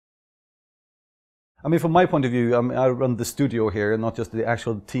I mean, from my point of view, I run the studio here, not just the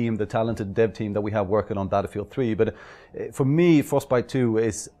actual team, the talented dev team that we have working on Battlefield 3. But for me, Frostbite 2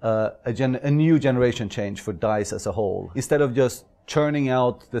 is a new generation change for DICE as a whole. Instead of just churning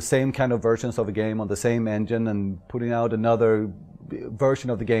out the same kind of versions of a game on the same engine and putting out another version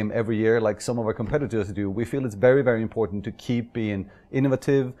of the game every year like some of our competitors do, we feel it's very, very important to keep being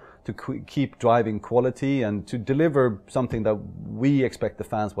innovative, to keep driving quality, and to deliver something that we expect the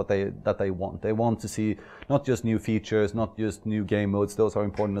fans that they want. They want to see not just new features, not just new game modes, those are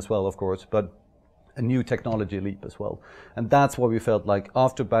important as well, of course, but a new technology leap as well. And that's what we felt like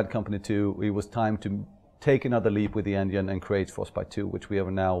after Bad Company 2, it was time to take another leap with the engine and create Frostbite 2, which we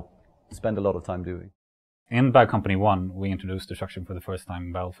have now spent a lot of time doing. In Bad Company 1, we introduced destruction for the first time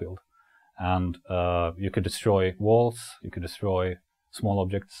in Battlefield. And you could destroy walls, you could destroy small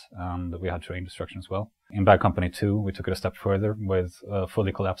objects, and we had terrain destruction as well. In Bad Company 2, we took it a step further with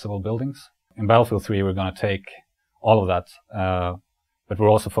fully collapsible buildings. In Battlefield 3, we're going to take all of that, but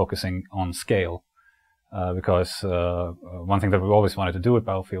we're also focusing on scale, because one thing that we've always wanted to do with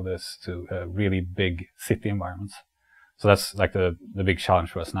Battlefield is to really big city environments. So that's like the big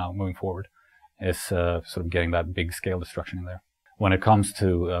challenge for us now moving forward, is sort of getting that big scale destruction in there. When it comes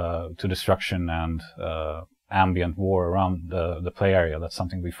to destruction and ambient war around the play area, that's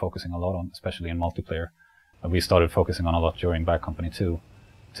something we're focusing a lot on, especially in multiplayer. We started focusing on a lot during Bad Company 2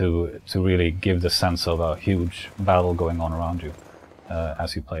 to really give the sense of a huge battle going on around you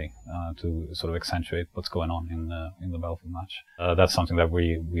as you play, to sort of accentuate what's going on in the Battlefield match. That's something that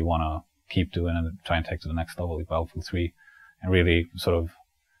we want to keep doing and try and take to the next level with Battlefield 3, and really sort of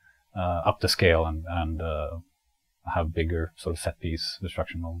up the scale and have bigger sort of set piece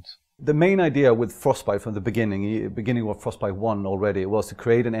destruction moments. The main idea with Frostbite from the beginning of Frostbite 1 already, was to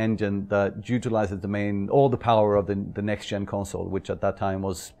create an engine that utilizes all the power of the next-gen console, which at that time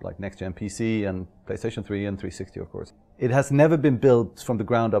was like next-gen PC and PlayStation 3 and 360, of course. It has never been built from the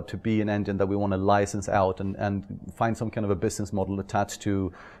ground up to be an engine that we want to license out and find some kind of a business model attached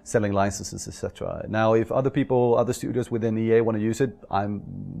to selling licenses, etc. Now, if other studios within EA want to use it, I'm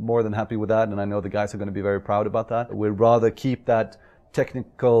more than happy with that, and I know the guys are going to be very proud about that. We'd rather keep that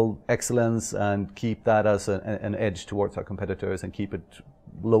technical excellence and keep that as an edge towards our competitors and keep it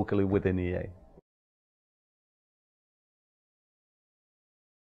locally within EA.